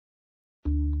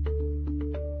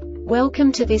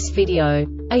Welcome to this video.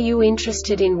 Are you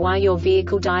interested in why your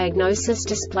vehicle diagnosis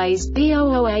displays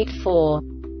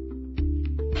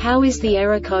B0084? How is the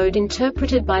error code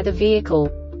interpreted by the vehicle?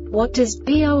 What does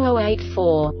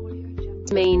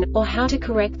B0084 mean, or how to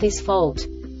correct this fault?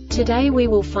 Today we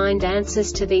will find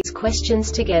answers to these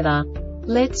questions together.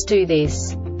 Let's do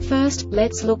this. First,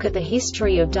 let's look at the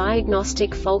history of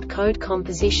diagnostic fault code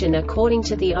composition according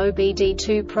to the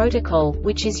OBD2 protocol,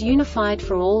 which is unified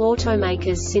for all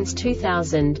automakers since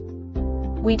 2000.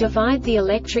 We divide the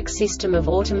electric system of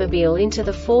automobile into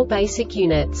the four basic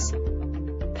units: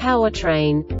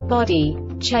 powertrain, body,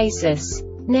 chassis,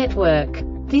 network.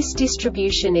 This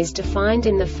distribution is defined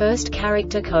in the first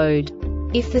character code.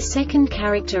 If the second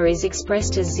character is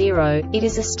expressed as 0, it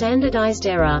is a standardized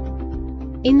error.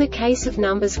 In the case of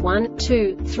numbers 1,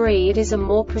 2, 3, it is a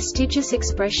more prestigious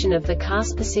expression of the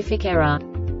car-specific error.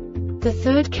 The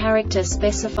third character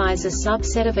specifies a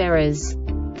subset of errors.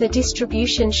 The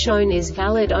distribution shown is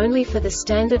valid only for the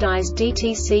standardized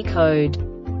DTC code.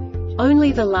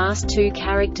 Only the last two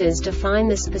characters define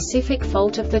the specific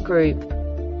fault of the group.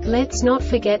 Let's not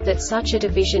forget that such a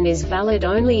division is valid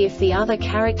only if the other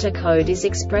character code is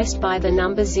expressed by the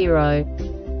number 0.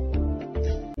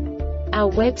 Our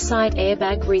website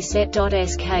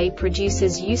airbagreset.sk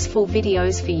produces useful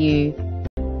videos for you.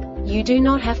 You do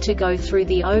not have to go through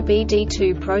the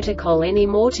OBD2 protocol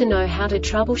anymore to know how to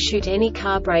troubleshoot any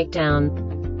car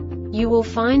breakdown. You will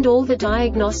find all the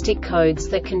diagnostic codes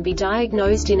that can be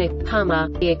diagnosed in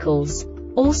vehicles.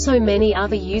 Also many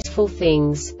other useful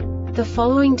things. The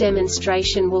following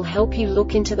demonstration will help you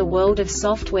look into the world of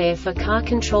software for car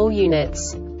control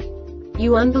units.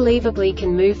 You unbelievably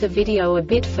can move the video a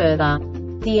bit further.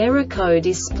 The error code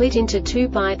is split into 2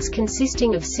 bytes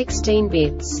consisting of 16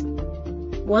 bits.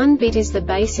 1 bit is the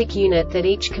basic unit that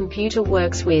each computer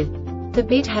works with. The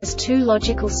bit has 2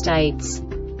 logical states: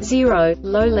 0,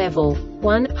 low level,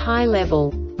 1, high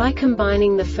level. By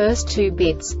combining the first 2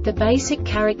 bits, the basic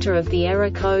character of the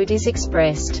error code is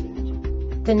expressed.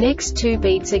 The next 2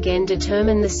 beats again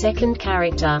determine the second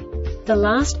character. The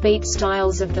last beat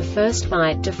styles of the first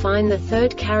byte define the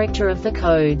third character of the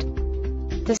code.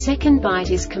 The second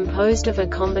byte is composed of a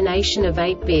combination of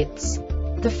 8 bits.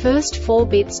 The first 4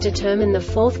 bits determine the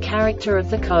fourth character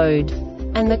of the code.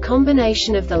 And the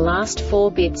combination of the last 4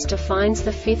 bits defines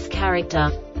the fifth character.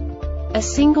 A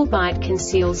single byte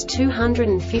conceals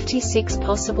 256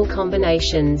 possible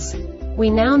combinations. We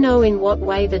now know in what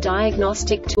way the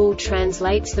diagnostic tool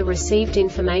translates the received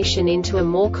information into a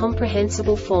more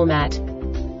comprehensible format.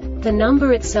 The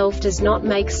number itself does not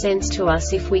make sense to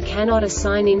us if we cannot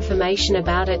assign information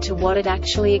about it to what it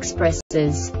actually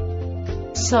expresses.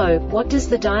 So, what does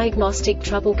the diagnostic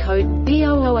trouble code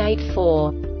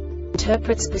B0084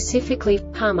 interpret specifically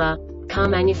for car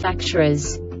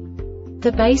manufacturers?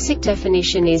 The basic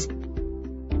definition is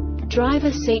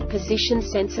driver seat position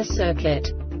sensor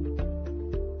circuit.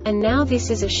 And now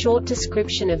this is a short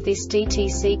description of this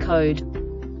DTC code.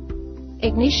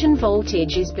 Ignition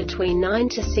voltage is between 9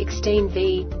 to 16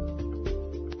 V.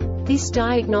 This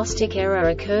diagnostic error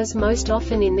occurs most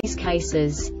often in these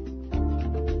cases.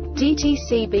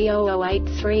 DTC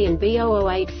B0083 and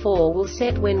B0084 will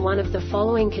set when one of the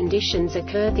following conditions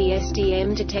occur: the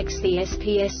SDM detects the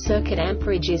SPS circuit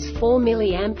amperage is 4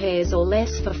 mA or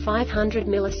less for 500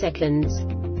 milliseconds.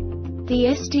 The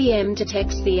SDM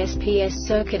detects the SPS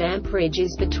circuit amperage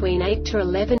is between 8 to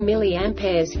 11 mA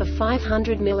for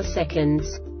 500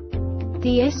 milliseconds.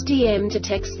 The SDM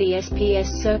detects the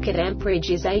SPS circuit amperage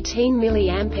is 18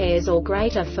 mA or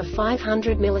greater for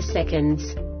 500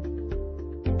 milliseconds.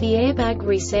 The Airbag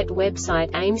Reset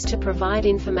website aims to provide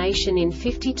information in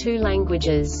 52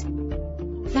 languages.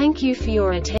 Thank you for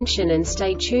your attention and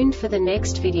stay tuned for the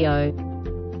next video.